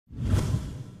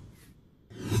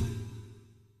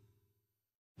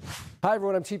Hi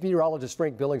everyone, I'm Chief Meteorologist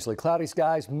Frank Billingsley. Cloudy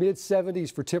skies,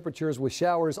 mid-70s for temperatures with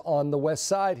showers on the west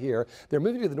side here. They're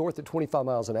moving to the north at 25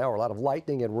 miles an hour. A lot of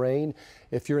lightning and rain.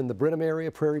 If you're in the Brenham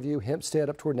area, Prairie View, Hempstead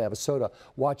up toward Navasota,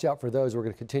 watch out for those. We're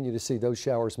going to continue to see those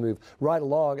showers move right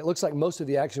along. It looks like most of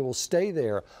the action will stay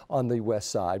there on the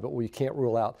west side, but we can't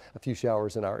rule out a few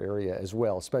showers in our area as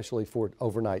well, especially for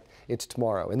overnight into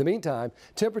tomorrow. In the meantime,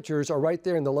 temperatures are right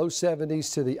there in the low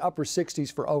 70s to the upper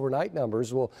 60s for overnight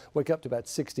numbers. We'll wake up to about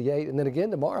 68. And then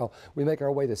again tomorrow, we make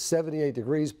our way to 78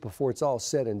 degrees before it's all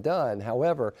said and done.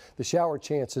 However, the shower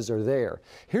chances are there.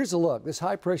 Here's a look. This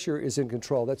high pressure is in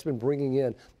control. That's been bringing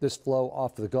in this flow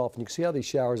off of the Gulf. And you can see how these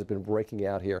showers have been breaking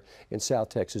out here in South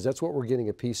Texas. That's what we're getting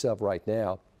a piece of right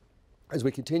now. As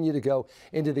we continue to go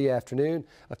into the afternoon,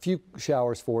 a few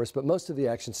showers for us, but most of the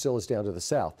action still is down to the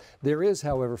south. There is,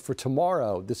 however, for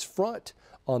tomorrow, this front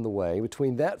on the way.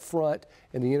 Between that front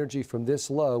and the energy from this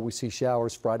low, we see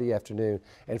showers Friday afternoon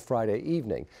and Friday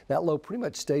evening. That low pretty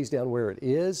much stays down where it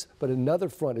is, but another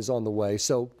front is on the way,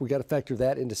 so we got to factor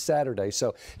that into Saturday.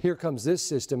 So here comes this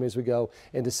system as we go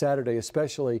into Saturday,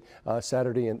 especially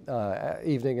Saturday and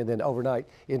evening and then overnight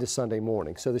into Sunday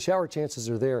morning. So the shower chances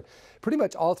are there pretty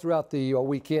much all throughout the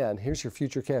weekend. Here's your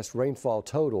futurecast rainfall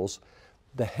totals.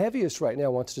 The heaviest right now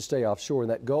wants to stay offshore,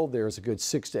 and that gold there is a good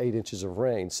 6 to 8 inches of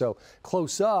rain. So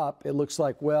close up, it looks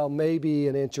like, well, maybe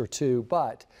an inch or two,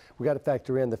 but we got to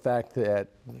factor in the fact that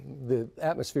the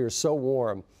atmosphere is so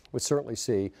warm, would certainly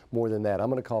see more than that. I'm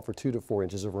going to call for 2 to 4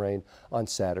 inches of rain on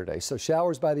Saturday. So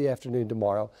showers by the afternoon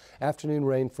tomorrow, afternoon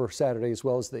rain for Saturday as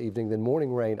well as the evening, then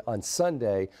morning rain on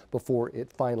Sunday before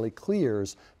it finally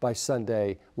clears by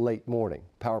Sunday late morning.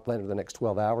 Power plant over the next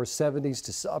 12 hours,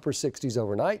 70s to upper 60s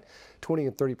overnight, 20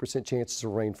 and 30% chances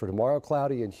of rain for tomorrow.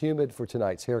 Cloudy and humid for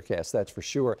tonight's haircast, that's for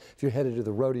sure. If you're headed to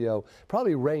the rodeo,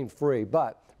 probably rain free,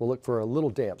 but we'll look for a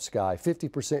little damp sky.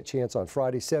 50% chance on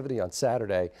Friday, 70 on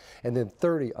Saturday, and then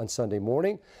 30 on Sunday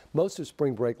morning. Most of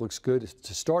spring break looks good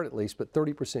to start at least, but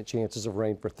 30% chances of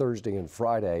rain for Thursday and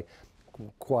Friday.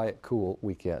 Quiet, cool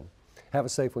weekend. Have a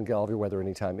safe one. Get all of your weather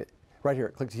anytime. Right here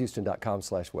at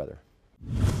click2houston.com/weather.